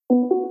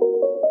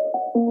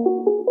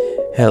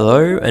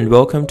Hello and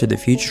welcome to the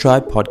Future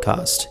Tribe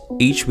podcast.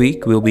 Each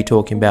week we'll be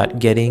talking about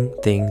getting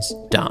things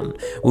done.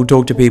 We'll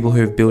talk to people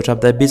who've built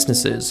up their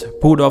businesses,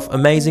 pulled off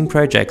amazing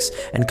projects,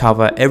 and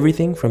cover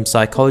everything from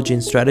psychology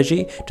and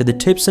strategy to the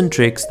tips and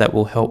tricks that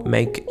will help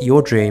make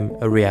your dream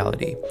a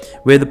reality.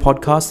 We're the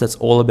podcast that's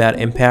all about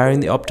empowering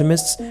the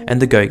optimists and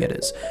the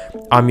go-getters.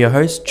 I'm your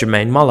host,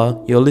 Jermaine Muller.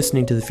 You're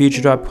listening to the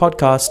Future Tribe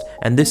podcast,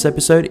 and this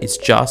episode is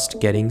just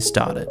getting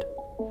started.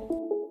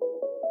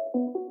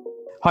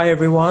 Hi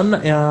everyone.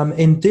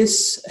 In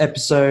this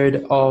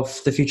episode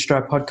of the Future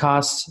Drive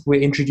podcast,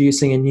 we're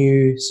introducing a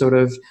new sort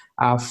of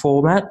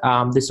format.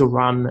 This will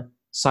run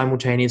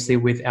simultaneously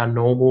with our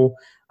normal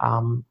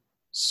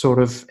sort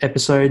of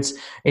episodes.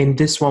 In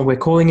this one, we're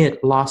calling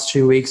it Last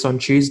 2 Weeks on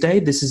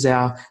Tuesday. This is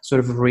our sort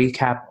of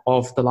recap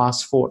of the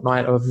last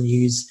fortnight of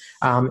news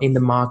in the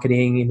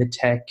marketing, in the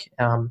tech,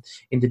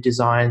 in the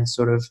design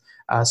sort of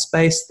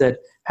space that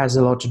has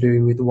a lot to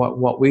do with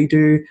what we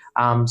do.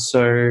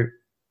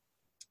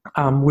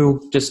 We'll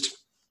just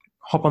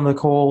hop on the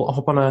call,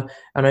 hop on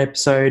an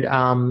episode,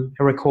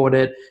 record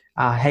it.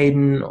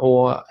 Hayden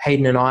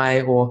and I,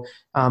 or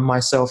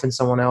myself and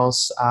someone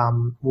else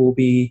will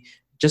be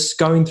just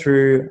going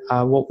through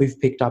what we've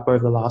picked up over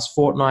the last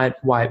fortnight,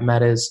 why it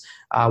matters,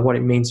 what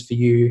it means for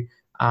you,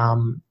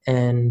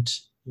 and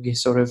we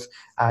sort of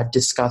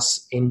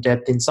discuss in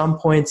depth in some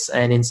points,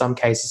 and in some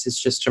cases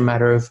it's just a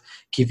matter of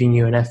giving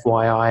you an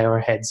FYI or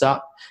a heads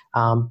up.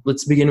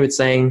 Let's begin with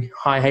saying,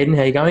 hi Hayden,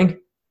 how you going?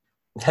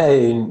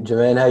 Hey,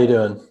 Jermaine, how you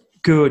doing?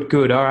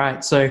 Good. All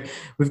right. So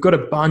we've got a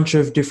bunch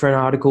of different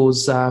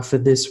articles for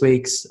this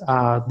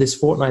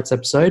fortnight's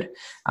episode.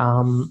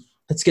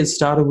 Let's get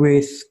started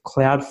with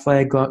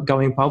Cloudflare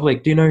going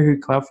public. Do you know who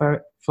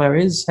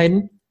Cloudflare is,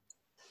 Hayden?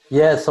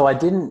 Yeah, so I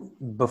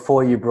didn't,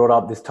 before you brought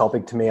up this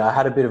topic to me, I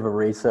had a bit of a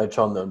research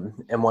on them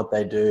and what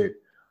they do.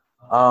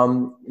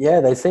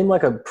 They seem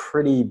like a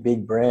pretty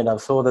big brand. I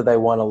saw that they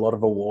won a lot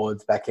of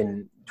awards back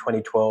in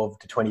 2012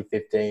 to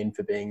 2015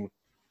 for being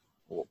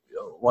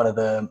one of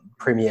the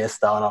premier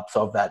startups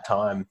of that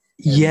time.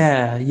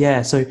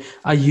 Yeah. So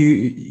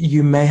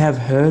you may have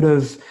heard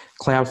of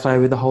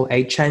Cloudflare with the whole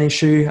 8chan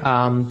issue.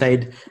 I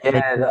did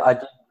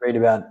read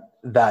about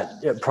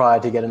that prior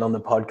to getting on the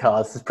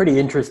podcast. It's pretty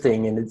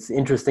interesting, and it's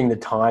interesting the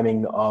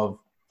timing of.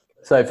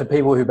 So for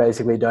people who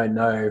basically don't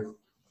know,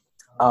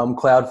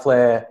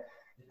 Cloudflare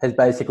has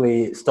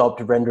basically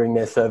stopped rendering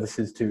their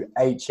services to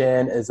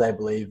 8chan, as they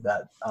believe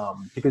that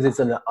because it's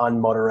an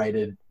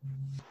unmoderated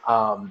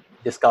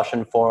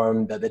discussion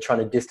forum, that they're trying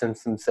to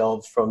distance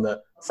themselves from the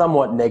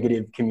somewhat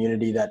negative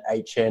community that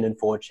 8chan and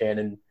 4chan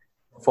and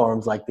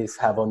forums like this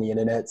have on the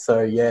internet.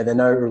 So they're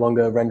no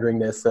longer rendering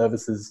their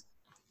services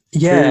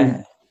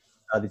to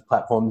these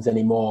platforms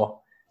anymore.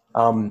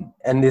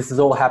 And this is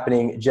all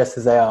happening just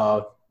as they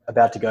are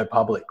about to go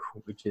public,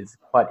 which is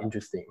quite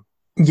interesting.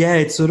 Yeah,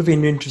 it's sort of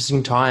an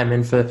interesting time.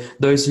 And for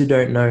those who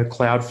don't know,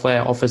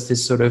 Cloudflare offers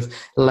this sort of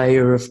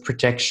layer of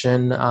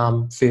protection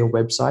for your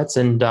websites.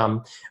 And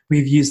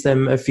we've used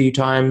them a few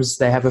times.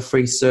 They have a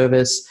free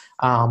service.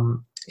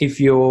 If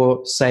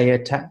you're,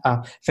 say,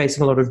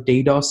 facing a lot of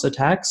DDoS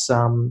attacks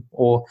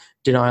or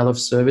denial of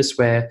service,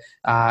 where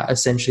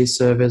essentially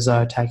servers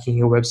are attacking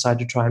your website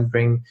to try and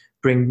bring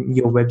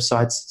your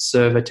website's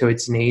server to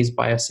its knees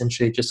by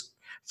essentially just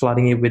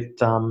flooding it with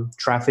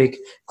traffic,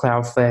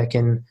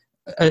 Cloudflare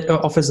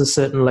offers a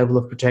certain level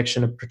of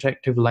protection, a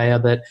protective layer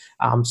that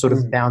sort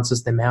of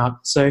bounces them out.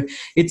 So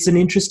it's an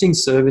interesting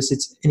service.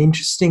 It's an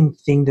interesting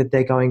thing that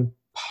they're going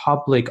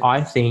public,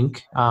 I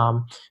think,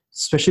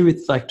 especially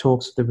with like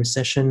talks of the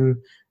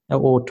recession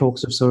or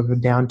talks of sort of a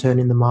downturn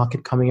in the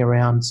market coming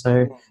around.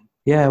 So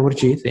what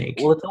did you think?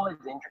 Well,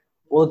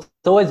 it's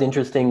always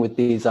interesting with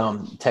these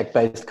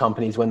tech-based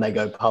companies when they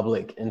go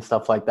public and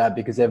stuff like that,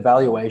 because their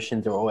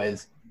valuations are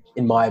always,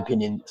 in my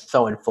opinion,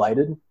 so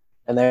inflated.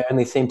 And they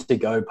only seem to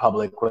go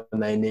public when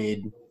they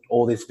need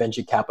all this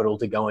venture capital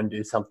to go and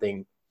do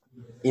something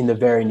in the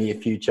very near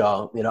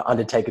future,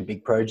 undertake a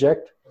big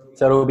project.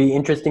 So it'll be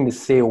interesting to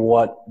see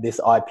what this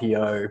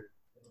IPO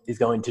is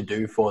going to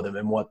do for them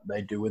and what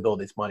they do with all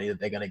this money that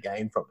they're going to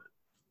gain from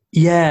it.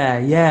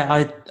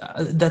 Yeah.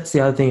 That's the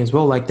other thing as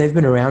well. Like, they've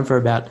been around for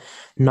about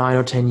 9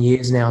 or 10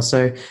 years now.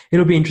 So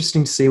it'll be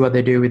interesting to see what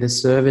they do with the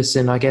service.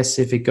 And I guess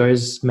if it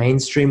goes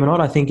mainstream or not,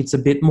 I think it's a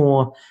bit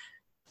more...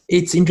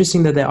 It's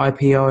interesting that they're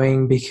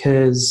IPOing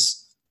because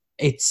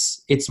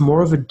it's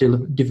more of a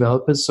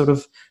developer's sort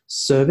of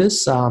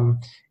service.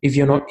 If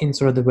you're not in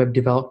sort of the web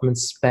development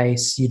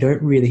space, you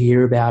don't really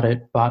hear about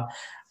it, but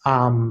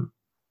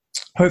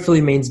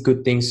hopefully means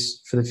good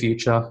things for the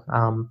future.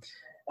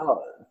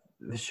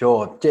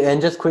 Sure. And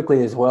just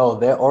quickly as well,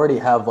 they already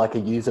have like a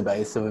user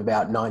base of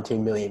about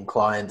 19 million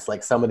clients,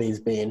 like some of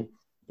these being,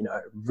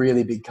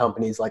 really big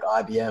companies like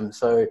IBM.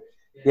 So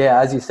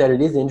as you said, it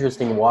is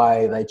interesting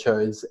why they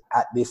chose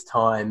at this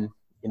time,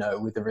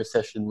 with the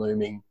recession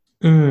looming,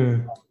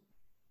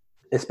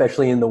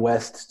 especially in the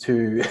West,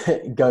 to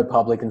go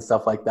public and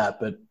stuff like that.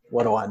 But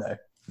what do I know?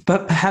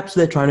 But perhaps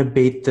they're trying to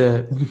beat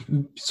the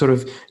sort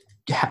of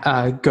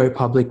go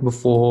public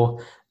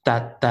before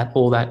that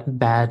all that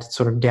bad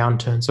sort of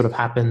downturn sort of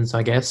happens,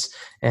 I guess,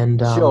 and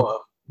Sure.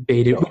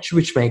 beat it,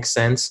 which makes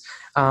sense.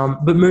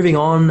 But moving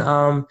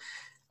on,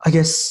 I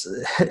guess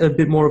a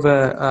bit more of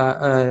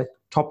a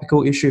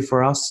topical issue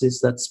for us is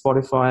that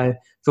Spotify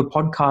for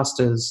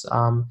podcasters,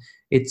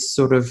 it's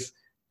sort of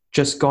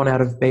just gone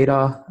out of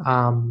beta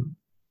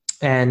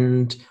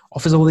and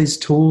offers all these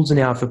tools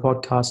now for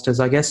podcasters.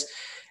 I guess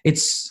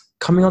it's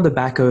coming on the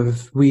back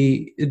of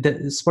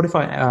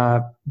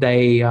Spotify.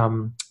 They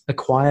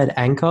acquired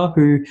Anchor,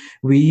 who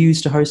we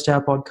use to host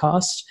our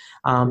podcast.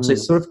 So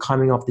it's sort of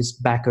coming off this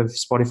back of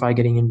Spotify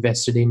getting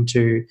invested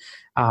into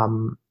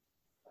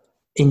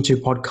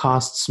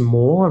podcasts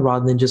more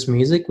rather than just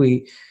music.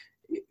 We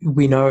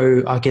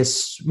know, I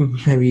guess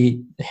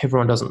maybe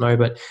everyone doesn't know,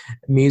 but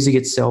music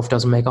itself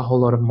doesn't make a whole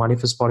lot of money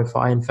for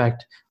Spotify. In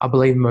fact, I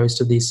believe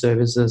most of these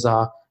services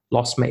are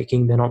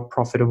loss-making. They're not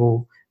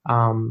profitable.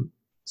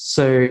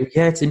 So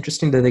yeah, it's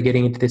interesting that they're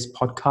getting into this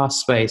podcast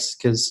space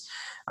because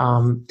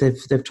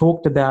they've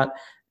talked about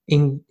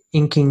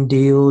inking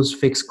deals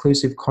for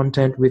exclusive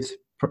content with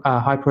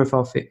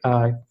high-profile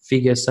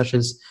figures such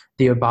as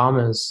the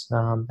Obamas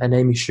and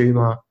Amy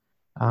Schumer.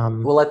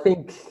 Well, I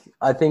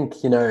think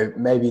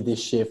maybe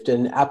this shift,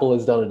 and Apple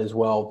has done it as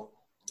well,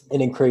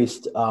 an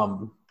increased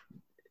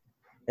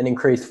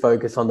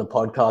focus on the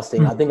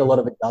podcasting. I think a lot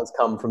of it does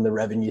come from the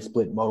revenue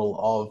split model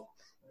of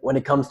when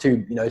it comes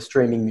to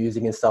streaming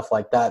music and stuff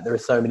like that. There are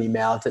so many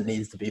mouths that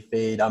needs to be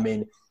fed. I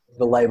mean,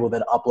 the label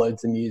that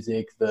uploads the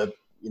music, the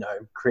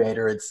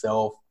creator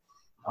itself.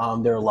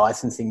 There are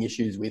licensing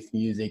issues with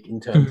music in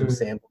terms of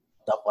samples,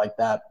 stuff like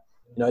that.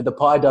 The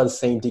pie does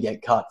seem to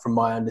get cut, from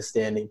my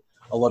understanding,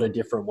 a lot of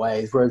different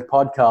ways. Whereas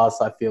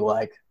podcasts, I feel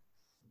like,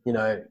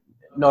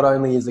 not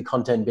only is the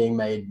content being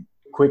made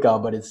quicker,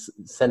 but it's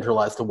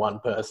centralized to one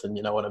person.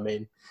 You know what I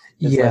mean?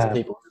 There's less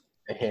people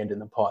with a hand in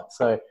the pot.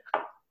 So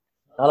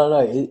I don't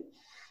know.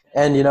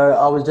 And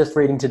I was just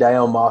reading today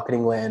on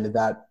Marketing Land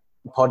that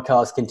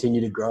podcasts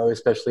continue to grow,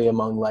 especially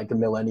among like the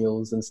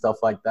millennials and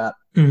stuff like that.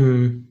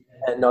 Mm-hmm.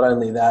 And not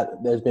only that,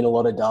 there's been a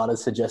lot of data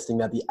suggesting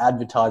that the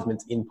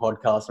advertisements in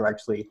podcasts are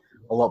actually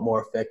a lot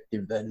more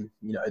effective than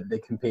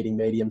the competing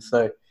mediums.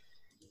 So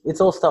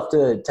it's all stuff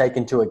to take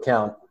into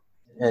account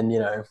and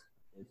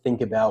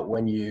think about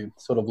when you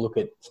sort of look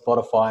at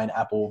Spotify and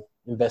Apple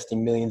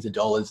investing millions of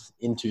dollars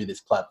into this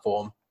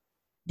platform.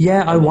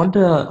 Yeah, I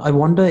wonder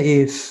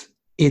if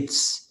the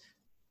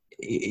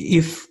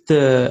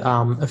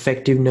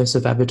effectiveness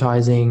of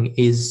advertising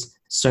is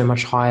so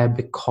much higher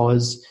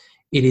because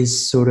it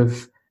is sort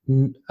of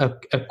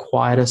a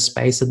quieter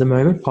space at the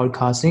moment,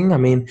 podcasting. I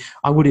mean,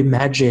 I would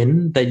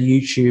imagine that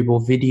YouTube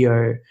or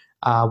video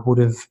would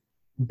have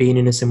been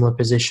in a similar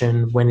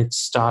position when it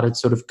started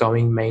sort of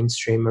going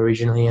mainstream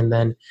originally, and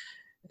then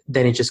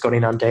it just got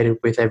inundated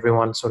with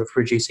everyone sort of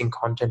producing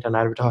content and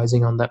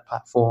advertising on that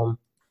platform.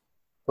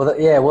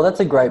 Well,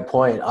 that's a great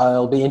point.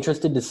 I'll be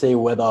interested to see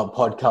whether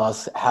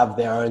podcasts have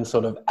their own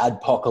sort of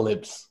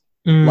adpocalypse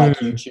like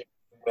YouTube,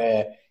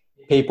 where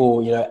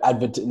people,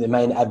 the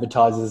main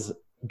advertisers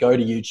go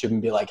to YouTube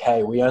and be like,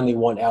 hey, we only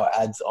want our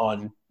ads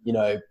on,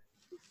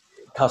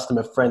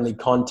 customer-friendly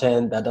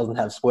content that doesn't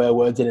have swear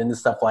words in it and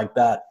stuff like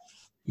that.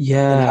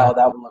 Yeah. And how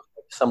that will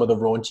affect some of the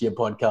raunchier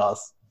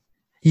podcasts.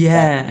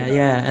 Yeah,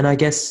 and I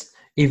guess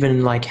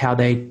even like how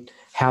they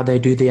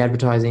do the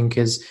advertising,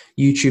 because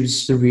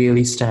YouTube's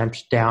really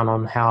stamped down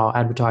on how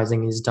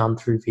advertising is done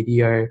through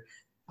video.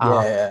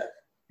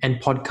 And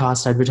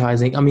podcast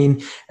advertising. I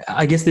mean,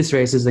 I guess this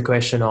raises the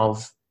question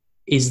of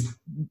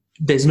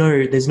there's no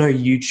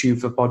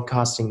YouTube for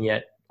podcasting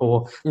yet,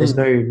 or there's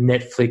no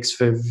Netflix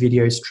for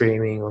video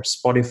streaming, or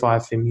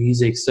Spotify for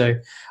music. So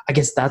I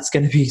guess that's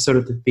going to be sort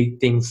of the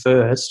big thing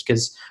first,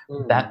 because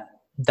that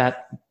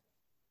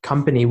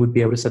company would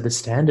be able to set the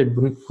standard,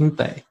 wouldn't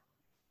they?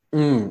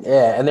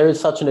 Yeah, and there is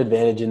such an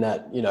advantage in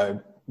that,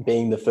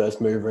 being the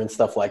first mover and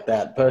stuff like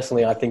that.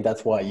 Personally, I think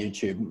that's why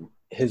YouTube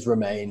has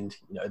remained,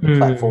 the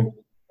platform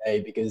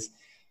today, because,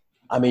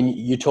 I mean,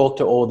 you talk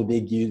to all the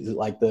big users,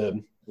 like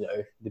the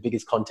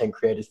biggest content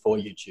creators for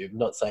YouTube.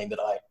 Not saying that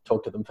I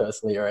talk to them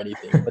personally or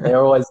anything, but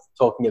they're always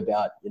talking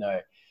about,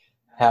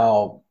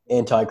 how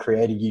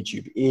anti-creative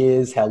YouTube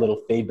is, how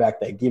little feedback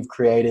they give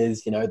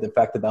creators, the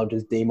fact that they'll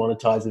just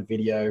demonetize a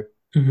video,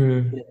 they're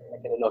going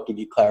to not give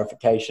you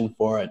clarification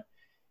for it.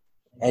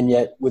 And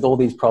yet, with all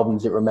these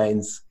problems, it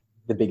remains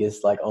the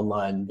biggest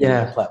online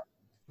video platform.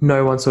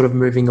 No one's sort of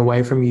moving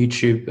away from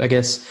YouTube. I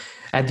guess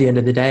at the end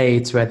of the day,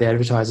 it's where the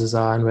advertisers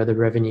are and where the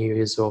revenue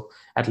is, or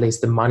at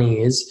least the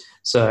money is.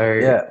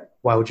 So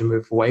why would you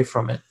move away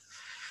from it?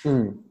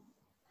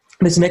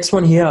 This next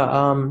one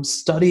here,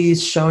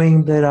 studies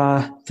showing that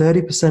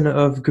 30%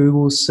 of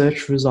Google's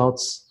search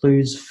results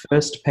lose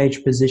first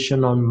page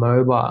position on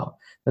mobile.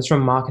 That's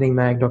from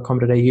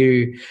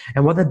marketingmag.com.au.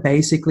 And what that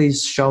basically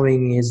is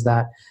showing is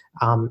that,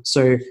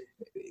 so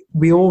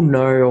we all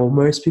know, or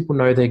most people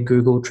know, that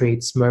Google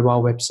treats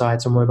mobile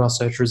websites or mobile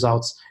search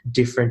results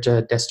different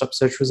to desktop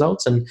search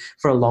results. And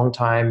for a long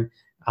time,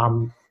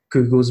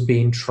 Google's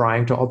been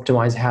trying to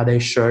optimize how they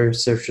show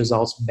search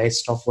results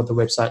based off what the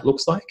website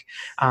looks like.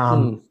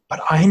 But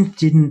I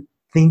didn't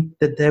think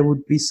that there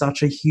would be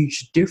such a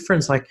huge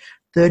difference, like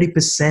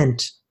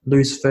 30%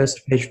 lose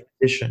first page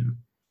position.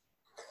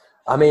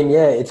 I mean,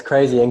 yeah, it's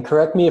crazy. And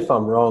correct me if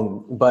I'm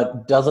wrong,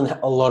 but doesn't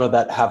a lot of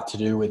that have to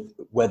do with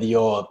whether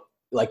you're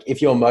like,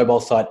 if your mobile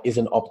site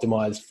isn't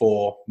optimized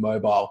for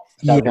mobile,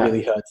 that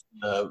really hurts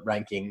the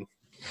ranking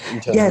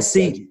in terms of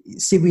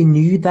see, we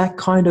knew that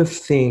kind of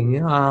thing,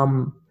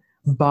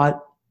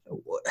 but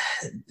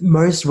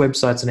most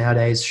websites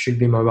nowadays should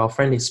be mobile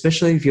friendly,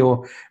 especially if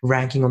you're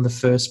ranking on the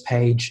first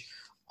page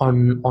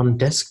on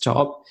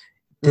desktop.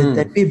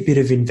 There'd be a bit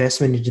of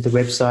investment into the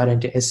website and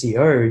to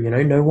SEO.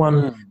 No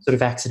one sort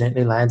of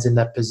accidentally lands in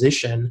that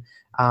position.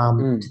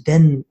 To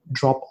then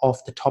drop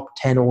off the top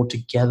 10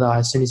 altogether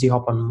as soon as you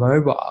hop on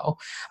mobile.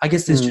 I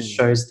guess this just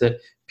shows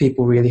that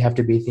people really have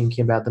to be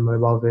thinking about the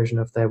mobile version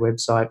of their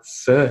website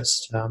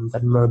first,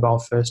 that mobile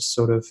first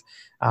sort of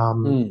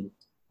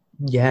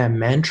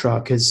mantra,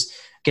 because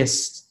I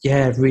guess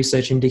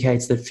research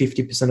indicates that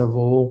 50% of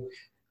all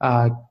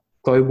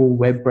global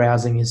web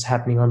browsing is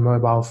happening on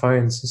mobile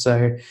phones.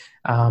 So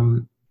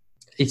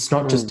it's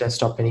not just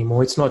desktop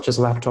anymore. It's not just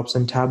laptops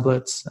and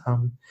tablets.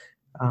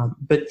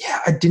 But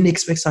I didn't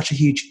expect such a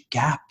huge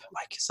gap,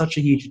 like such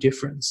a huge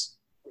difference.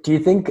 Do you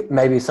think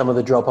maybe some of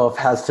the drop-off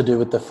has to do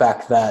with the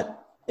fact that,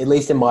 at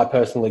least in my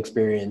personal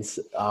experience,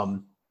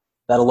 that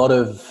a lot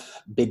of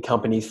big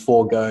companies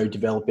forego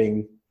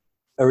developing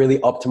a really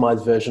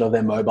optimized version of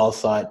their mobile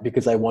site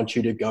because they want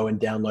you to go and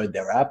download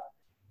their app?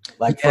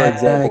 Like, for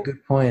example,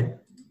 good point.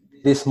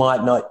 This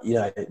might not,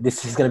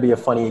 this is going to be a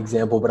funny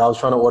example, but I was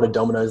trying to order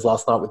Domino's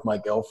last night with my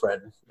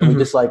girlfriend, and we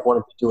just like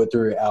wanted to do it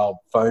through our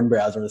phone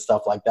browser and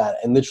stuff like that,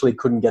 and literally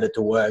couldn't get it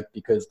to work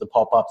because the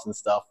pop-ups and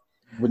stuff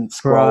wouldn't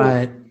scroll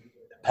the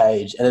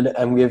page.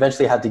 And we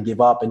eventually had to give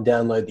up and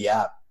download the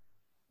app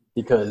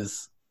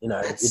because, it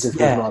just was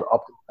not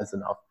optimized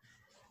enough.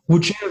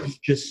 Would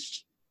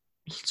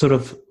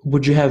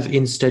you have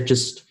instead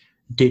just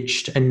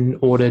ditched and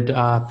ordered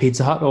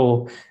Pizza Hut,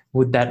 or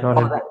would that not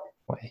have been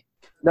the way?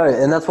 No,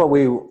 and that's what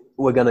we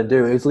were going to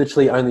do. It was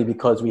literally only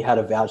because we had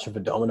a voucher for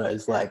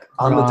Domino's. Like,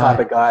 I'm the type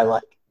of guy,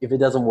 like, if it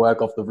doesn't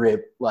work off the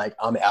rip, like,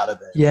 I'm out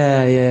of it.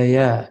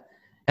 Yeah.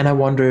 And I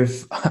wonder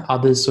if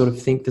others sort of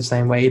think the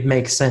same way. It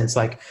makes sense.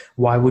 Like,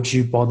 why would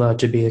you bother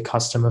to be a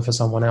customer for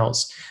someone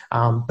else?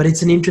 But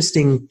it's an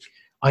interesting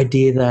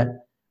idea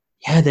that,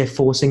 they're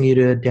forcing you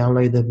to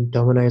download the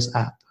Domino's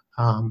app,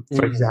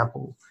 for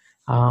example.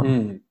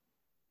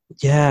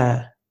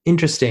 Yeah,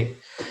 interesting.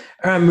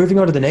 All right, moving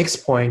on to the next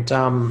point.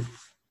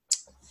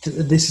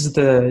 This is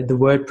the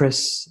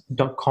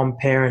WordPress.com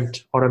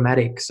parent,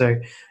 Automattic. So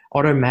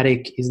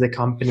Automattic is the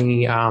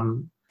company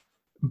owned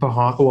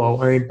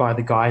by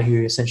the guy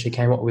who essentially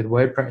came up with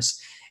WordPress,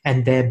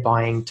 and they're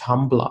buying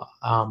Tumblr.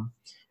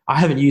 I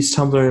haven't used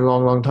Tumblr in a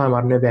long, long time. I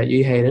don't know about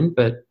you, Hayden,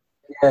 but...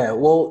 Yeah,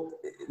 well,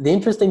 the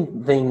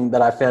interesting thing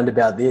that I found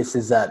about this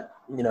is that,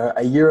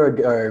 a year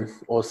ago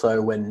or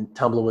so when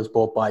Tumblr was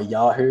bought by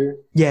Yahoo...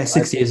 Yeah,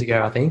 6 years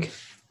ago, I think.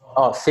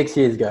 Oh, 6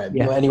 years ago.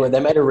 Yeah. Well, anyway, they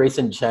made a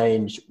recent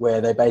change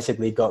where they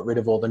basically got rid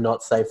of all the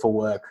not safe for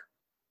work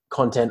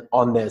content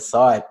on their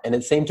site, and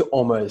it seemed to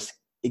almost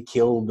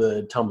kill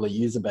the Tumblr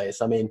user base.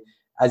 I mean,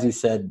 as you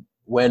said,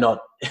 we're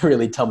not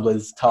really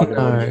Tumblr's target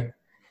audience,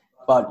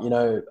 but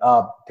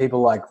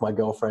people like my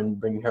girlfriend,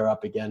 bringing her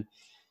up again,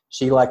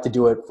 she liked to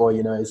do it for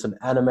some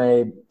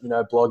anime,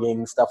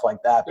 blogging, stuff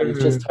like that. But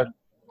it's just totally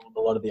a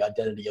lot of the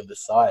identity of the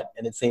site,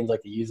 and it seems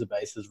like the user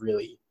base is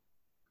really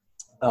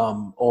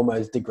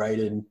almost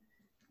degraded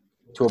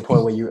to a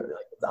point where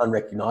it's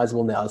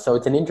unrecognizable now. So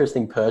it's an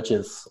interesting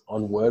purchase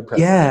on WordPress.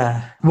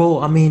 Yeah.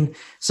 Well, I mean,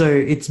 so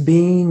it's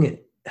being,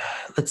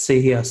 let's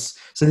see here.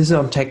 So this is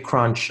on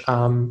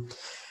TechCrunch.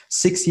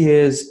 6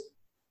 years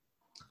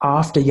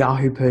after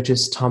Yahoo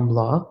purchased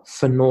Tumblr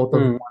for north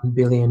of $1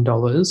 billion.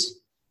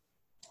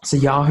 So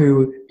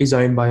Yahoo is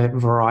owned by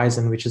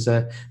Verizon, which is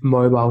a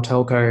mobile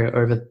telco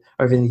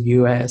over in the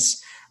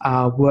US.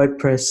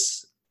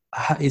 WordPress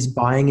is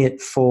buying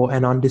it for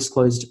an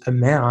undisclosed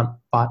amount,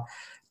 but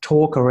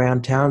talk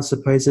around town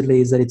supposedly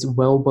is that it's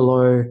well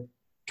below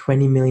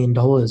 $20 million,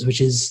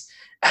 which is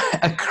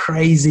a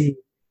crazy,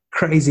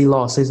 crazy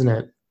loss, isn't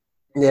it?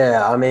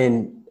 Yeah, I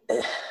mean,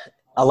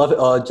 I love it.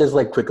 Oh, just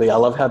like quickly, I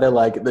love how they're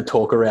like the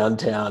talk around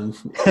town.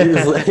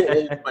 It's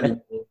 $20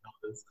 million.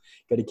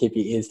 Got to keep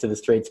your ears to the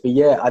streets. But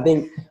yeah, I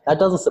think that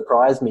doesn't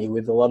surprise me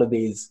with a lot of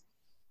these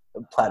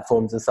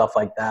platforms and stuff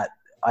like that.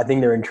 I think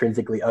they're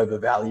intrinsically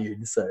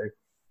overvalued. So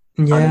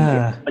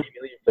yeah, 20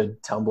 million for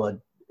Tumblr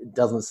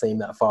doesn't seem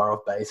that far off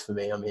base for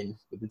me. I mean,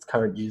 with its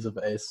current user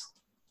base.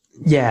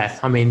 Yeah,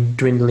 I mean,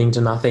 dwindling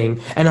to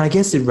nothing. And I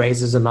guess it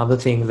raises another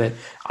thing that,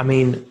 I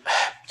mean,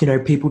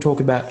 people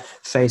talk about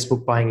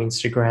Facebook buying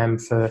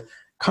Instagram for,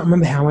 I can't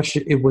remember how much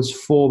it was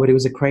for, but it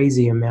was a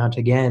crazy amount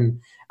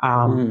again.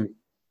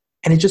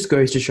 And it just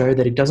goes to show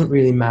that it doesn't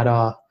really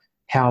matter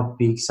how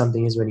big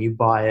something is when you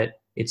buy it.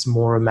 It's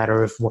more a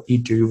matter of what you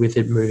do with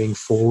it moving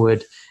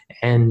forward.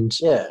 And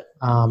Yeah.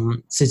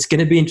 so it's going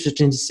to be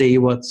interesting to see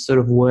what sort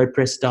of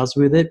WordPress does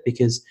with it,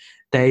 because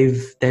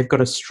they've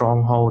got a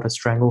stranglehold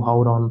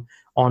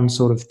on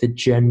sort of the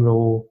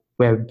general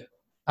web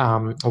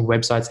or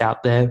websites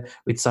out there,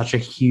 with such a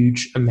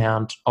huge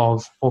amount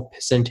of or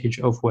percentage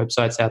of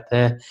websites out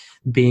there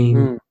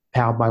being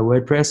powered by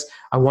WordPress.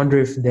 I wonder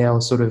if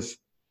they'll sort of,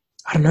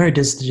 I don't know,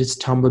 does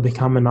Tumblr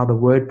become another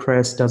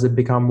WordPress? Does it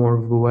become more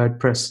of a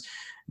WordPress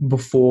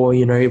before,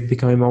 it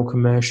became more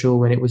commercial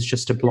when it was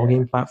just a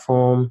blogging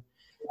platform?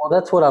 Well,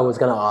 that's what I was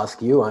going to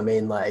ask you. I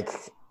mean, like,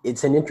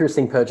 it's an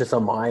interesting purchase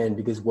on my end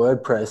because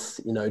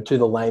WordPress, to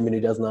the layman who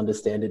doesn't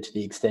understand it to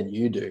the extent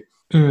you do,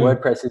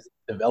 WordPress is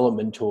a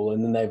development tool,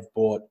 and then they've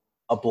bought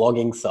a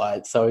blogging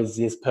site. So is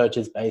this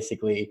purchase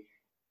basically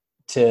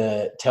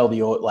to tell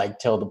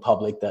the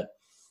public that,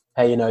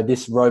 hey,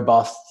 this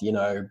robust,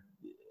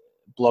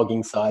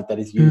 blogging site that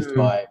is used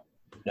by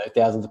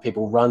thousands of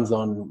people runs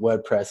on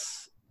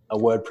WordPress, a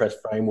WordPress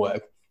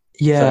framework.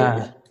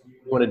 Yeah. So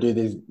if you want to do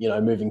this,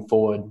 moving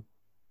forward,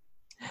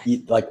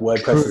 like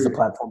WordPress is a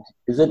platform to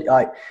use it.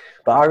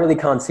 But I really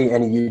can't see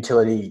any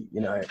utility,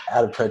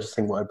 out of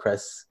purchasing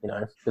WordPress,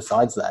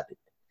 besides that.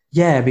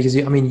 Yeah, because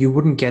you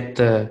wouldn't get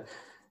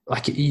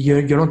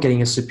you're not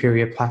getting a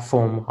superior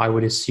platform, I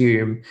would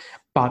assume.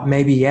 But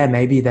maybe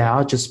they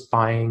are just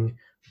buying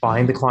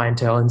the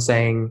clientele and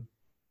saying,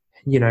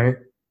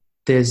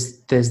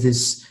 there's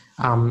this,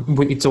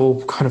 it's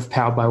all kind of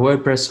powered by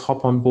WordPress,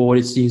 hop on board,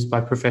 it's used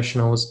by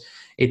professionals.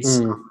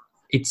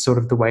 It's sort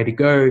of the way to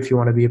go if you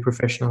want to be a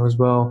professional as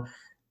well.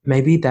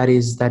 Maybe that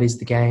is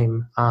the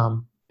game.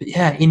 But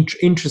yeah,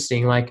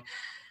 interesting. Like,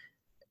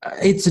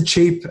 it's a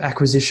cheap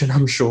acquisition,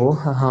 I'm sure.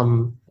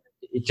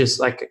 It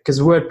just because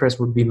WordPress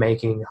would be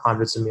making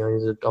hundreds of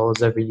millions of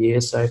dollars every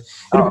year. So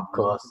of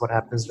course, what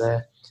happens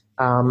there.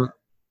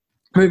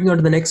 Moving on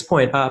to the next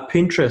point,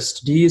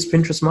 Pinterest. Do you use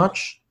Pinterest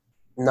much?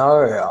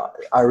 No,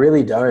 I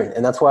really don't.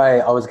 And that's why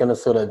I was going to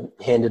sort of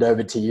hand it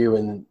over to you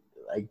and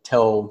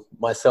tell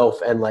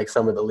myself and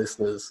some of the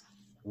listeners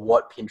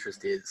what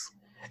Pinterest is.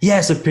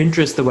 Yeah, so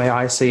Pinterest, the way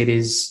I see it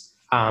is,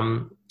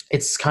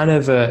 it's kind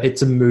of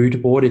it's a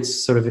mood board. It's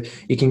sort of,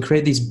 you can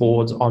create these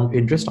boards on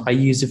Pinterest. I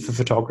use it for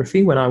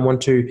photography. When I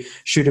want to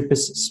shoot a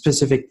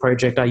specific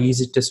project, I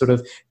use it to sort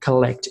of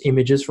collect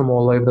images from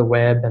all over the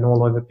web and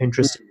all over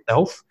Pinterest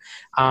itself.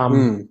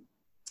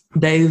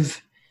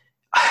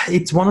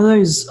 It's one of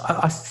those,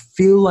 I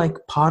feel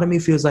like part of me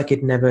feels like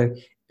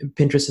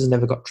Pinterest has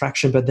never got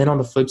traction. But then on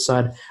the flip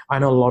side, I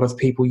know a lot of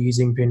people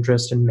using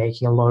Pinterest and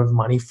making a lot of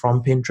money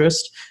from Pinterest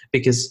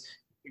because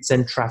it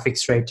sends traffic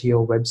straight to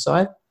your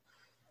website.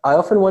 I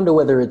often wonder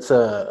whether it's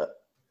an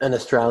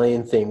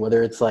Australian thing,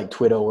 whether it's like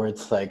Twitter or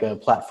it's like a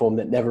platform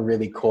that never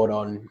really caught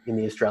on in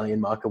the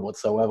Australian market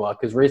whatsoever.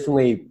 Because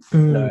recently,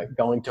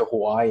 going to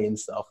Hawaii and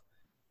stuff,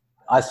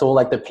 I saw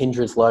the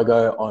Pinterest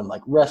logo on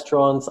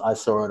restaurants. I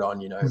saw it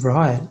on,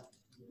 right.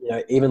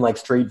 Even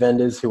street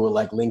vendors who were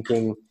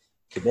linking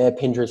to their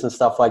Pinterest and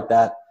stuff like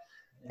that.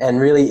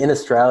 And really in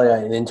Australia,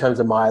 and in terms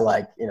of my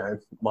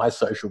my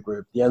social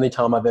group, the only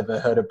time I've ever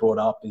heard it brought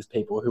up is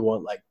people who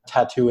want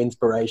tattoo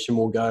inspiration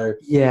will go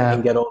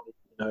and get all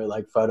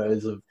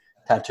photos of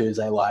tattoos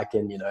they like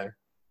and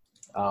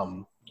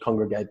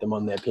congregate them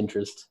on their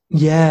Pinterest.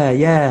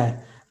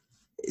 Yeah.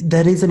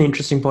 That is an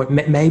interesting point.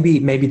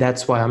 Maybe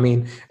that's why.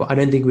 I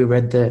don't think we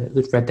read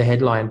the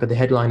headline, but the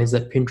headline is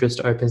that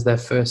Pinterest opens their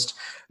first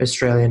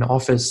Australian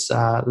office,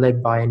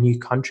 led by a new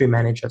country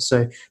manager.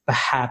 So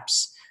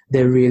perhaps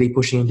they're really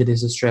pushing into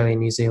this Australia,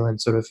 New Zealand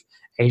sort of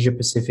Asia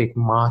Pacific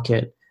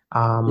market,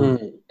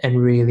 and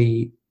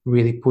really,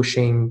 really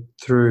pushing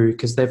through,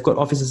 because they've got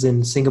offices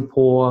in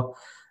Singapore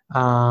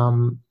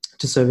to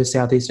service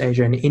Southeast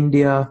Asia and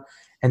India.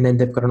 And then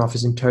they've got an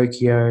office in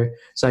Tokyo.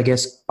 So I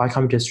guess by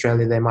coming to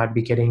Australia, they might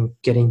be getting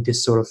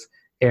this sort of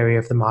area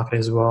of the market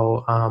as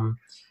well.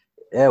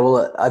 Yeah,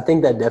 well, I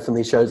think that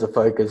definitely shows a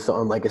focus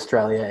on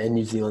Australia and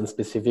New Zealand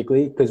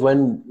specifically, because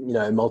when,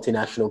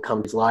 multinational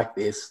companies like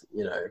this,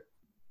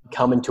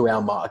 come into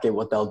our market,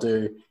 what they'll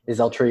do is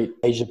they'll treat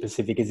Asia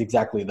Pacific as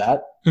exactly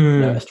that.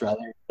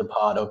 Australia is a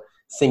part of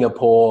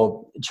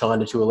Singapore,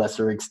 China to a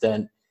lesser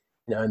extent,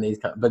 and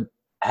but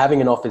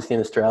having an office in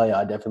Australia,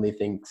 I definitely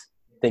think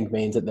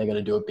means that they're going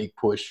to do a big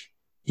push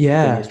in the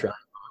Australian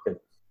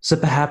market. So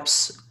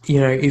perhaps,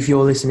 if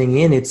you're listening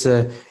in, it's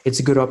a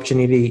good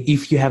opportunity.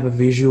 If you have a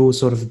visual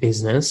sort of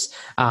business,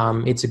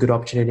 it's a good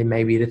opportunity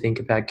maybe to think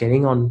about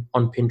getting on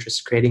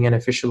Pinterest, creating an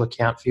official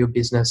account for your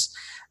business,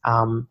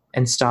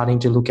 and starting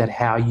to look at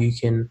how you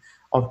can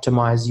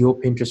optimize your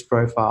Pinterest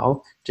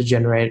profile to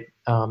generate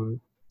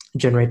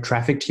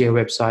traffic to your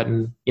website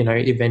and,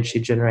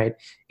 eventually generate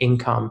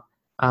income.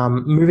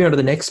 Moving on to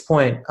the next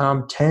point,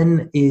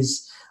 10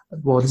 is,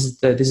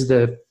 this is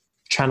the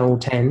channel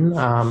 10,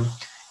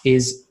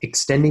 is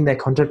extending their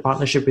content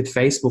partnership with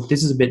Facebook.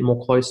 This is a bit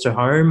more close to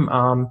home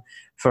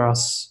for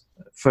us,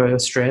 for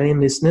Australian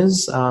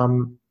listeners.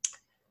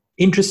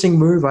 Interesting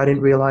move. I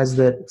didn't realize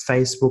that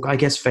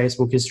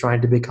Facebook is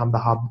trying to become the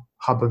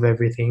hub of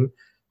everything.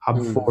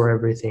 hub for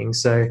everything.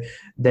 So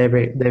they've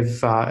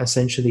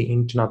essentially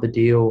inked another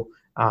deal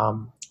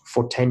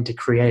for 10 to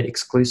create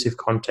exclusive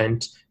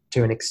content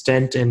to an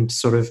extent and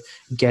sort of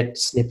get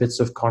snippets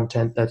of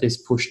content that is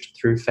pushed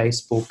through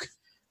Facebook.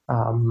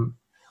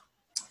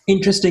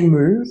 Interesting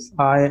move.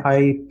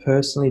 I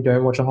personally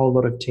don't watch a whole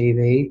lot of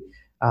TV,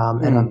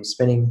 and I'm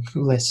spending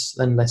less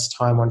and less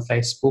time on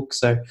Facebook.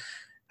 So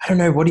I don't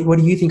know. What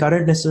do you think? I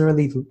don't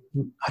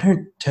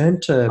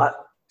turn to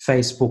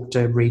Facebook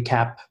to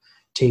recap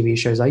TV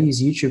shows. I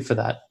use YouTube for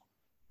that.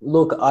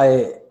 Look,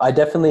 I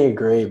definitely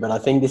agree, but I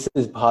think this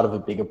is part of a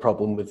bigger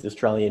problem with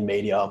Australian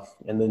media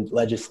and the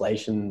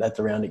legislation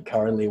that's around it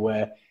currently,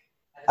 where,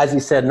 as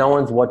you said, no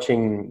one's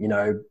watching,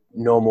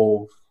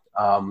 normal,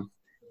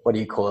 what do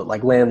you call it,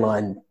 like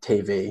landline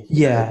TV.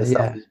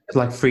 Yeah,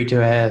 like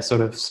free-to-air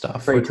sort of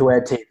stuff.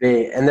 Free-to-air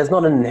TV, and there's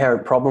not an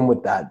inherent problem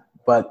with that,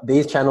 but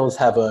these channels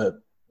have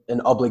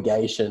an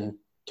obligation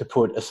to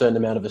put a certain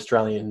amount of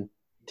Australian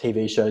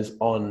TV shows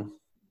on,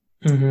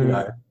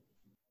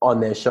 on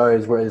their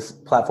shows, whereas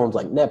platforms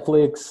like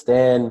Netflix,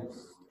 Stan,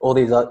 all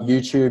these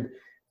YouTube,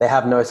 they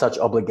have no such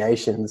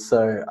obligations.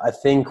 So I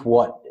think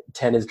what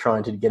 10 is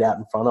trying to get out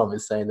in front of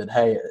is saying that,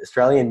 hey,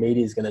 Australian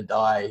media is going to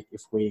die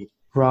if we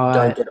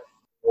don't get on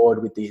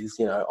board with these,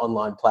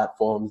 online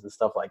platforms and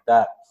stuff like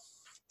that.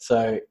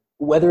 So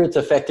whether it's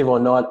effective or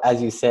not,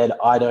 as you said,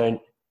 I'm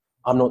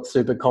not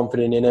super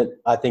confident in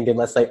it. I think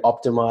unless they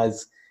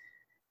optimize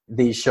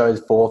these shows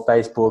for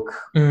Facebook,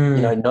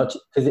 not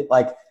because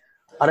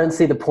I don't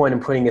see the point in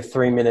putting a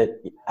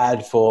 3-minute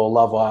ad for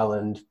Love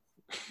Island,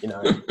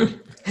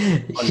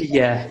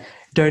 Yeah,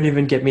 don't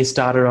even get me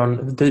started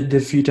on the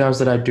few times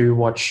that I do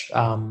watch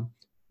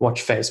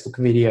Facebook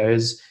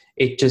videos.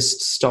 It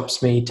just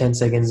stops me 10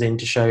 seconds in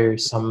to show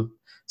some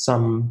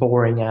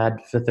boring ad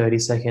for 30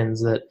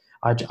 seconds that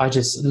I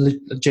just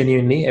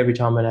genuinely, every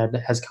time an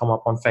ad has come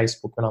up on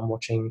Facebook when I'm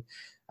watching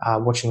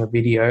a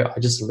video, I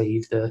just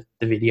leave the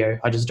video.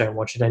 I just don't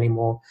watch it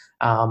anymore.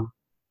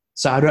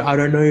 So I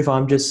don't know if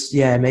I'm just,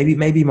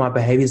 maybe my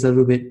behavior is a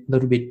little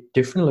bit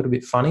different, a little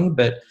bit funny,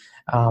 but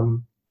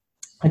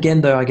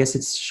again, though, I guess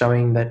it's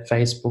showing that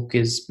Facebook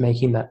is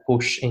making that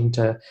push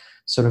into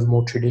sort of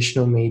more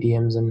traditional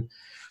mediums, and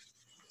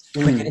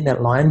we're getting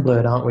that line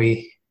blurred, aren't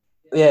we?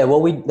 Yeah,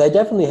 well, they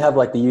definitely have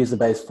like the user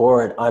base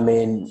for it. I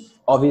mean,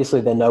 obviously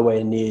they're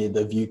nowhere near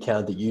the view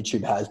count that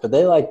YouTube has, but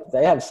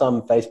they have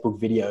some Facebook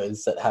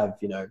videos that have,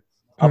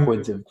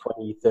 upwards of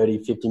 20,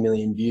 30, 50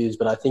 million views.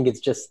 But I think it's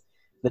just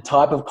the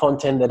type of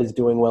content that is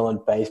doing well on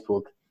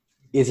Facebook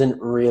isn't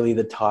really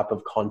the type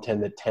of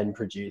content that 10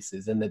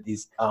 produces, and that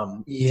these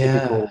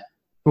typical...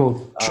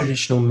 Well,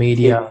 traditional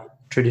media,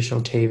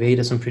 traditional TV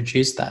doesn't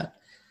produce that.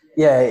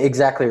 Yeah,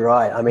 exactly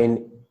right. I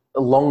mean,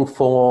 long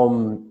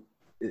form,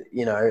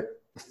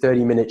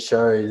 30-minute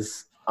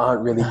shows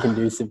aren't really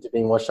conducive to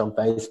being watched on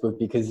Facebook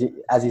because,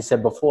 as you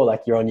said before,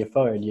 like you're on your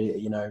phone,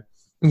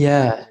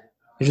 Yeah,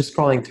 you're just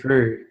scrolling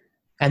through.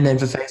 And then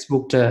for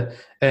Facebook to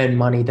earn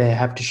money, they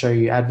have to show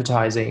you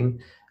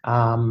advertising.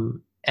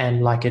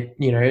 And like a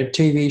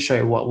TV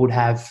show, what would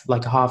have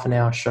like a half an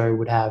hour show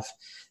would have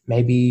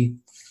maybe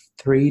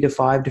 3 to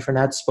 5 different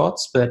ad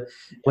spots. But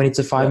when it's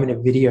a 5-minute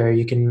video,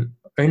 you can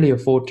only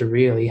afford to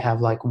really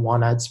have like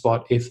one ad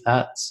spot, if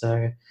that.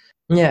 So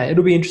yeah,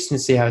 it'll be interesting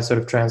to see how it sort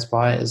of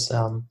transpires.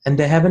 And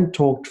they haven't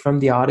talked from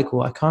the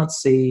article. I can't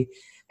see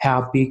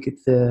how big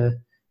the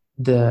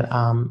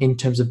in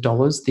terms of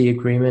dollars the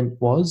agreement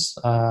was.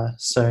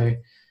 So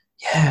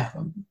yeah,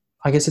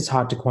 I guess it's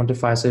hard to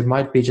quantify. So it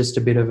might be just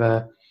a bit of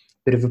a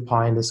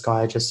pie in the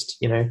sky. Just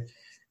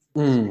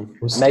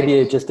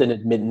maybe just an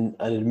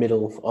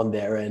admittal on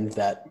their end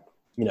that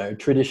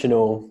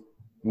traditional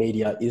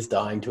media is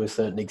dying to a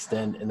certain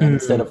extent, and then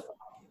instead of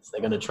they're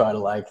going to try to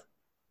like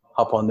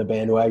hop on the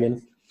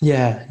bandwagon.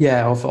 Yeah,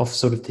 of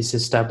sort of these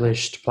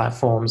established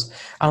platforms.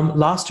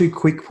 Last 2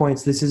 quick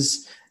points. This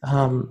is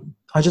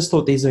I just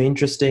thought these are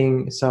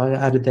interesting, so I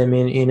added them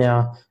in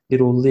our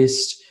little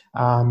list.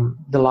 The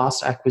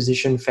last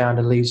acquisition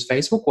founder leaves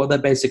Facebook. What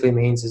that basically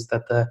means is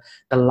that the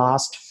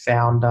last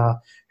founder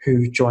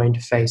who joined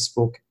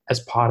Facebook as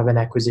part of an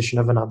acquisition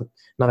of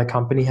another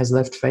company has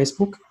left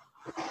Facebook.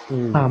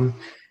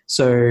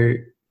 So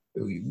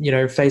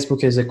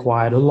Facebook has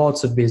acquired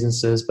lots of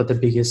businesses, but the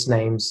biggest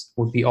names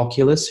would be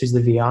Oculus, who's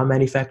the VR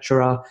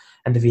manufacturer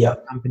and the VR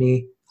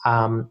company.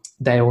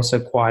 They also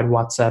acquired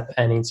WhatsApp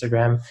and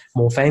Instagram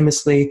more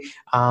famously.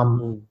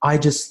 I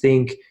just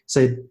think,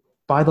 so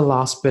by the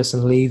last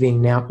person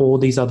leaving, now all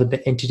these other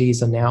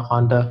entities are now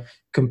under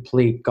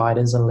complete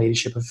guidance and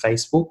leadership of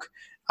Facebook,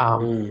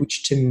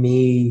 which to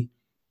me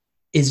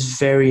is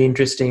very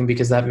interesting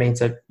because that means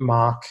that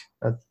Mark,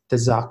 the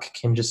Zuck,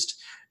 can just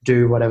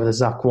do whatever the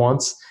Zuck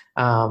wants.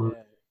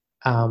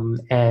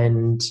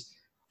 And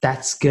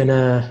that's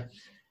gonna...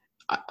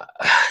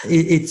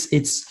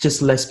 It's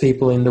just less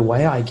people in the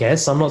way, I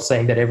guess. I'm not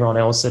saying that everyone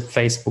else at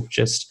Facebook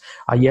just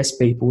are yes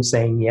people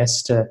saying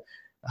yes to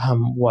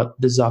what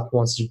the Zuck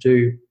wants to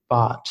do,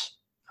 but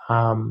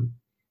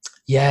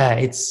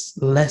it's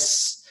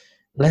less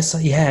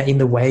in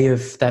the way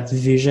of that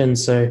vision.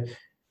 So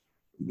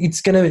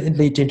it's going to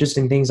lead to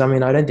interesting things. I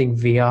mean, I don't think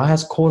VR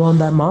has caught on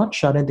that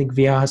much. I don't think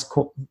VR has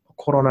caught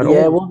on at all.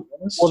 Yeah, well,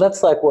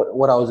 that's like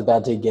what I was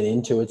about to get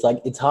into. It's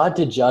like it's hard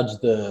to judge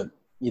the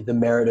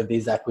merit of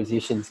these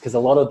acquisitions because a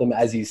lot of them,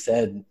 as you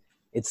said,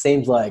 it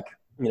seems like,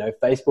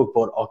 Facebook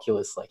bought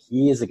Oculus like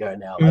years ago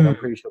now. Like I'm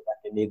pretty sure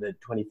back in either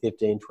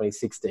 2015,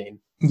 2016.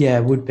 Yeah,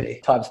 it would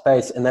be. Type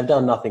space, and they've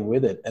done nothing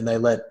with it. And they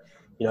let,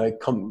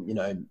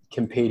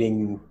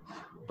 competing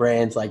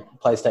brands like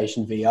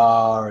PlayStation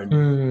VR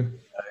and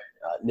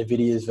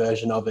NVIDIA's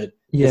version of it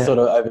to sort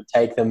of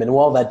overtake them. And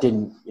while that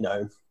didn't,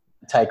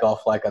 take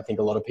off like I think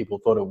a lot of people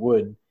thought it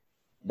would,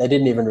 they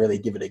didn't even really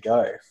give it a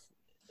go.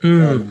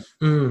 And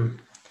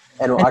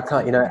I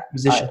can't,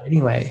 position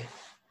anyway.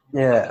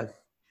 Yeah.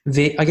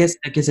 I guess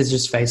it's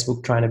just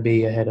Facebook trying to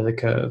be ahead of the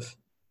curve.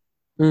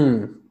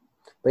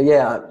 But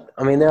yeah,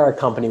 I mean, they're a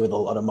company with a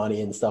lot of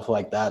money and stuff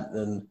like that,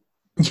 and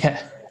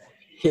yeah,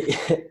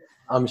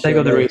 I'm sure they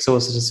got the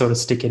resources to sort of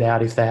stick it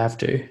out if they have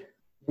to.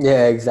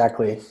 Yeah,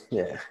 exactly.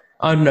 Yeah,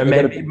 I don't know.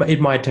 Maybe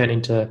it might turn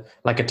into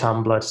like a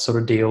Tumblr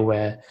sort of deal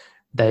where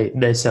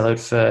they sell it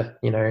for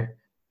 1/10,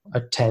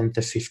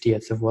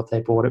 1/50 of what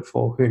they bought it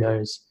for. Who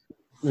knows?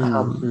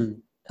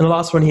 And the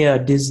last one here,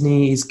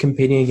 Disney is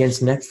competing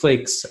against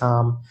Netflix,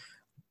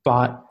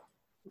 but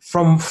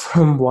from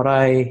what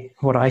I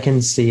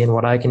can see and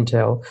what I can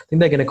tell, I think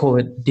they're going to call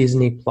it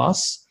Disney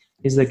Plus.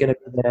 Is that going to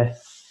be their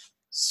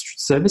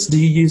service? Do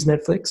you use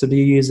Netflix or do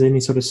you use any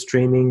sort of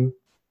streaming?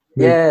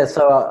 Yeah,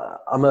 so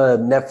I'm a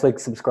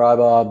Netflix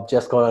subscriber. I've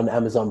just got on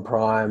Amazon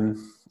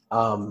Prime.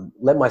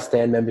 Let my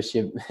Stan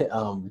membership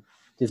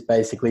just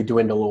basically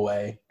dwindle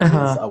away.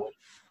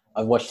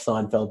 I've watched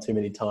Seinfeld too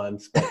many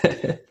times.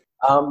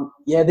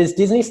 This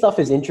Disney stuff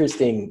is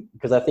interesting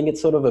because I think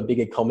it's sort of a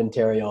bigger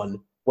commentary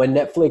on when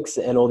Netflix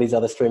and all these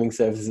other streaming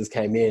services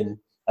came in.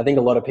 I think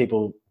a lot of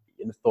people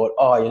thought,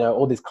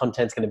 all this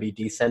content's going to be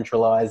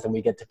decentralized and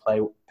we get to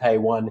pay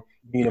one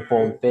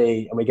uniform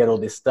fee and we get all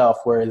this stuff.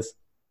 Whereas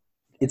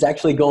it's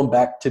actually gone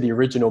back to the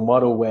original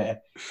model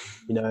where,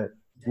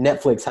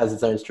 Netflix has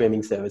its own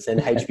streaming service and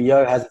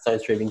HBO has its own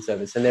streaming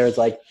service. And there is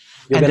like,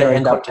 you're going to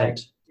end up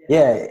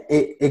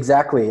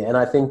exactly. And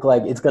I think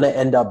like it's going to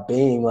end up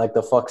being like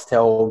the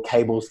Foxtel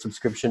cable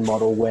subscription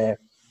model where,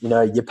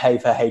 you pay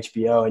for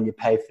HBO and you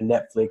pay for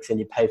Netflix and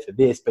you pay for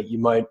this, but you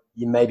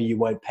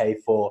won't pay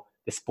for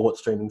the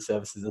sports streaming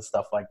services and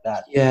stuff like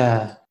that.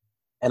 Yeah.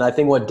 And I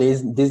think what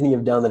Disney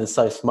have done that is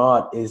so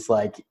smart is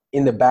like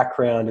in the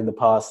background in the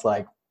past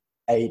like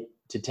 8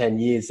 to 10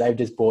 years,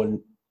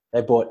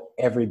 they bought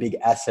every big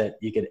asset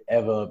you could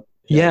ever.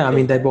 Yeah, I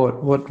mean, they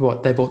bought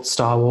what? They bought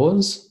Star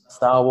Wars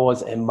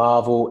and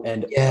Marvel,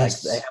 and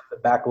like, they have the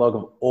backlog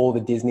of all the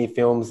Disney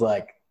films.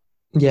 Like,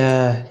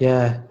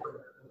 yeah.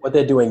 What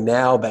they're doing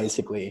now,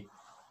 basically,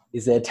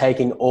 is they're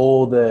taking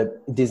all the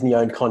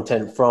Disney-owned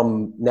content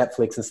from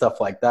Netflix and stuff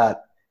like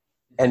that,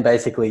 and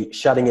basically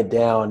shutting it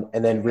down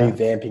and then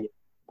revamping it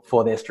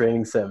for their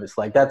streaming service.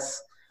 Like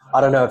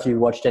I don't know if you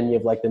watched any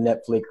of like the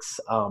Netflix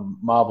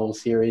Marvel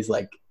series,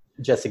 like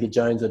Jessica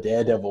Jones or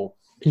Daredevil.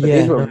 But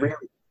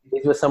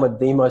these were some of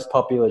the most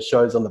popular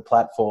shows on the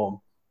platform,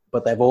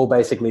 but they've all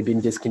basically been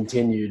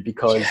discontinued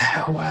because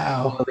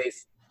all of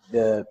these,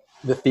 the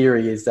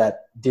theory is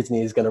that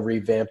Disney is going to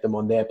revamp them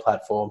on their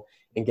platform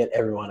and get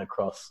everyone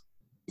across.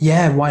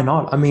 Yeah, why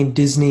not? I mean,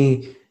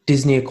 Disney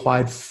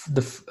acquired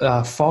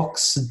the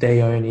Fox.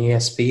 They own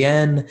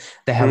ESPN.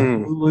 They have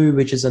Hulu,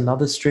 which is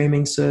another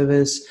streaming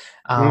service.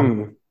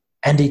 And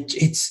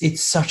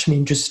it's such an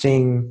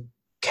interesting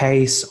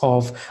case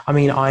of, I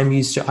mean, I'm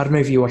used to, I don't know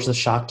if you watch the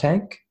Shark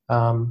Tank.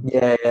 And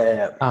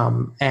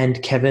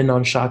Kevin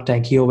on Shark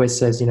Tank, he always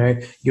says,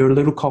 you're a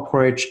little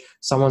cockroach.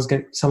 Someone's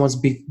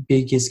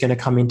big is going to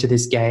come into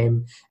this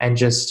game and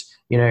just,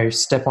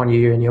 step on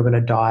you and you're going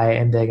to die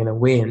and they're going to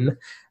win.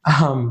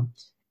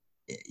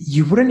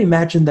 You wouldn't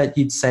imagine that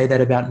you'd say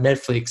that about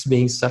Netflix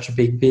being such a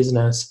big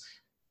business,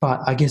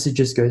 but I guess it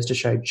just goes to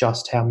show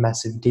just how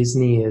massive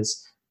Disney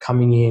is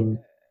coming in.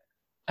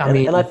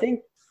 And I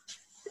think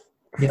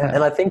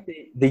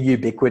the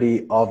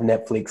ubiquity of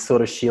Netflix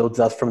sort of shields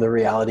us from the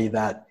reality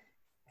that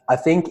I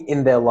think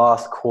in their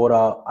last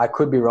quarter, I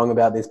could be wrong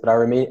about this, but I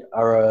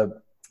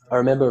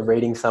remember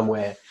reading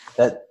somewhere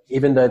that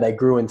even though they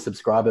grew in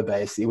subscriber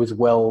base, it was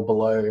well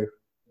below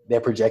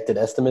their projected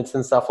estimates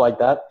and stuff like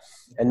that.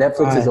 And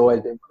Netflix has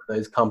always been one of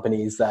those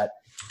companies that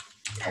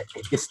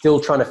is still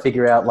trying to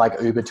figure out, like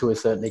Uber to a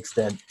certain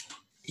extent,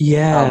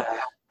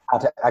 how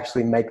to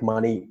actually make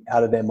money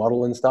out of their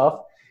model and stuff.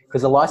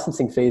 Because the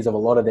licensing fees of a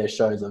lot of their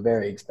shows are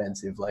very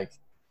expensive. Like,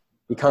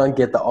 you can't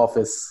get The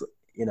Office,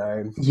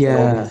 all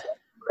these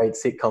great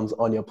sitcoms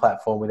on your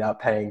platform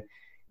without paying,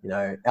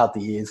 out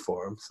the ears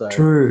for them. So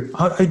true.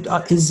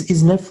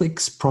 Is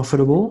Netflix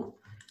profitable?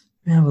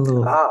 Have a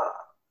little.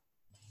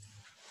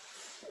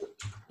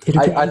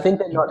 I think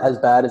they're not as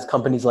bad as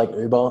companies like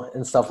Uber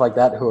and stuff like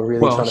that, who are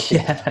really trying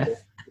to.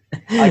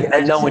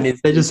 And no one is.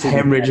 They're just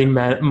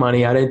hemorrhaging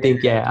money. I don't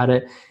think.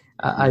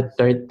 I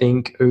don't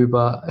think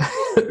Uber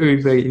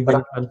even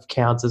kind of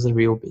counts as a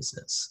real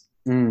business.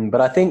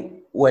 But I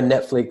think when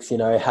Netflix,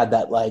 had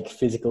that like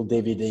physical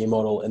DVD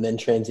model and then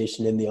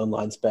transitioned in the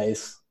online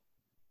space,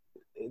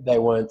 they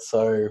weren't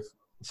so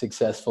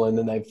successful, and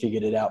then they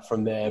figured it out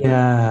from there.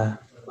 Yeah.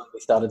 But we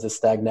started to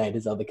stagnate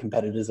as other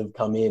competitors have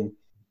come in.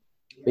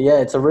 But yeah,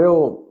 it's a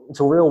real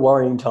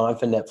worrying time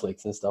for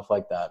Netflix and stuff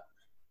like that.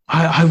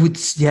 I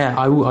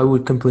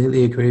would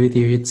completely agree with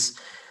you. I'm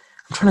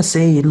trying to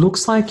say, it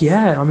looks like,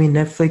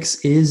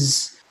 Netflix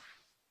is,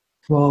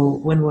 well,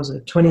 when was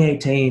it?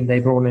 2018, they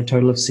brought in a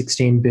total of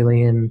 $16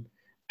 billion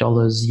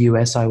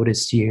US, I would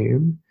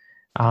assume.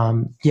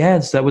 So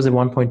that was a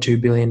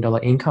 $1.2 billion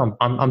income.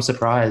 I'm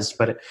surprised,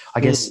 but I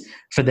guess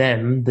for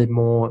them, the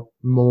more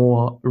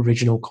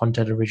original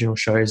content, original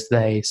shows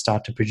they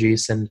start to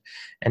produce and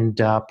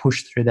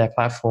push through their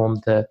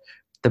platform, the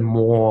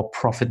more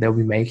profit they'll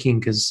be making.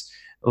 Because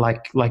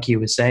like you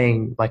were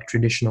saying, like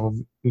traditional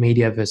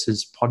media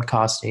versus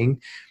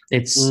podcasting,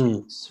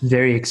 it's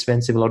very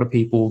expensive. A lot of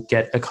people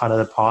get a cut of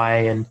the pie,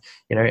 and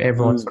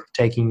everyone's sort of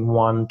taking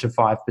 1 to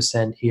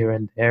 5% here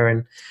and there,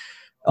 and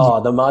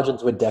the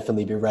margins would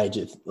definitely be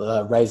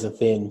razor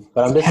thin.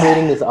 But I'm just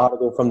reading this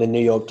article from the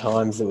New York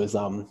Times that was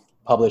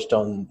published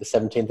on the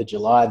 17th of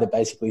July that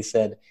basically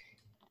said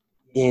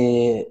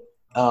it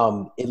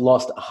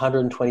lost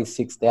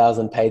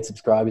 126,000 paid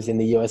subscribers in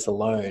the US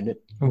alone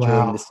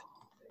during the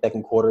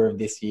second quarter of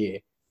this year.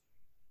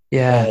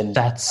 Yeah, and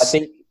that's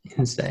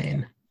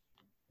insane.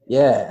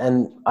 Yeah,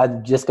 and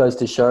it just goes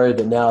to show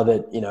that now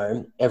that,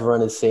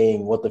 everyone is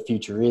seeing what the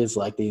future is,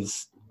 like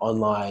these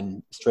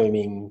online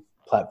streaming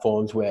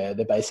platforms where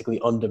they're basically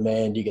on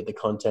demand, you get the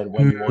content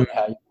when you want,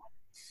 how you want,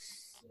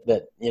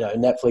 that,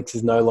 Netflix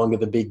is no longer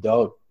the big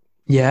dog.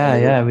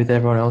 Yeah, with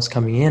everyone else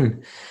coming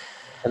in.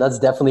 And that's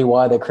definitely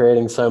why they're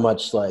creating so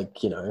much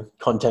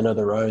content of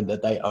their own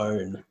that they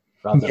own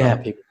rather than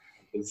other people,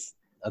 because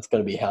that's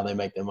going to be how they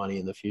make their money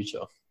in the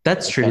future.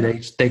 That's true.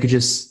 They could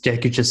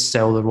just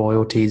sell the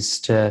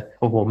royalties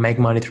or make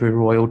money through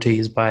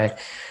royalties by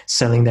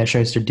selling their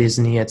shows to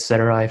Disney,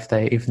 etc.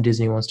 If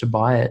Disney wants to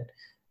buy it.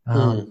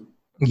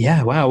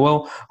 Yeah. Wow.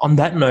 Well, on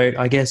that note,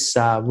 I guess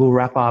we'll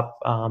wrap up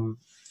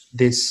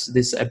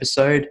this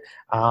episode.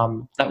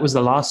 That was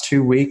the last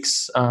 2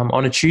 weeks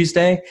on a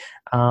Tuesday.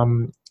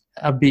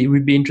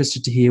 We'd be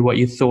interested to hear what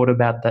you thought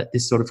about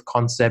this sort of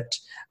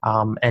concept.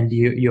 And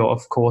you're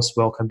of course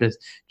welcome to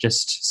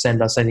just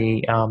send us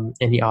any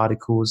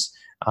articles,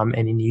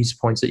 any news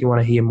points that you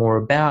want to hear more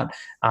about,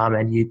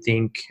 and you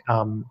think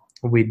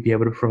we'd be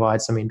able to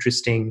provide some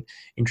interesting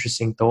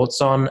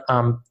thoughts on.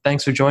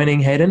 Thanks for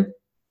joining, Hayden.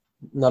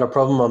 Not a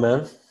problem, my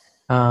man.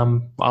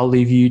 I'll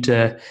leave you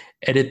to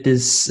edit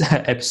this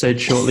episode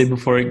shortly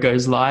before it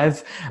goes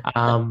live.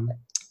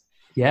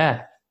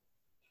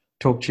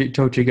 Talk to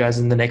you guys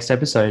in the next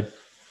episode.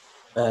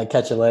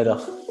 Catch you later.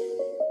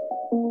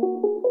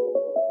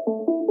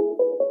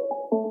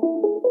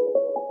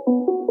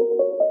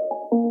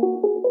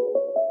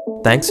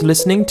 Thanks for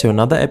listening to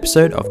another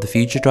episode of the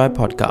Future Tribe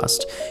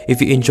podcast.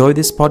 If you enjoy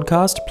this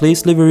podcast,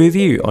 please leave a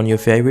review on your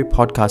favorite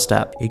podcast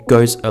app. It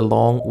goes a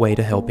long way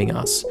to helping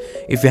us.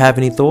 If you have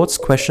any thoughts,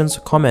 questions,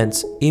 or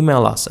comments,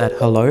 email us at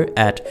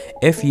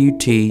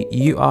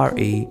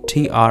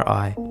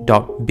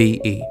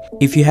hello@futuretri.be.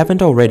 If you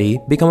haven't already,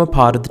 become a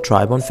part of the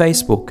tribe on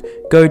Facebook.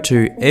 Go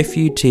to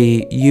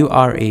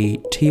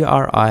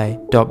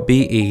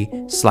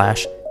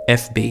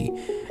futuretri.be/FB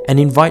and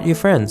invite your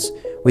friends.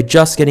 We're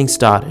just getting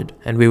started,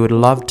 and we would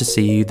love to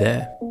see you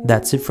there.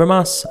 That's it from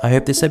us. I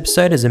hope this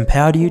episode has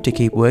empowered you to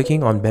keep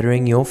working on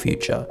bettering your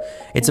future.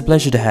 It's a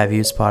pleasure to have you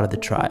as part of the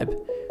tribe.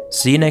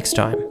 See you next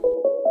time.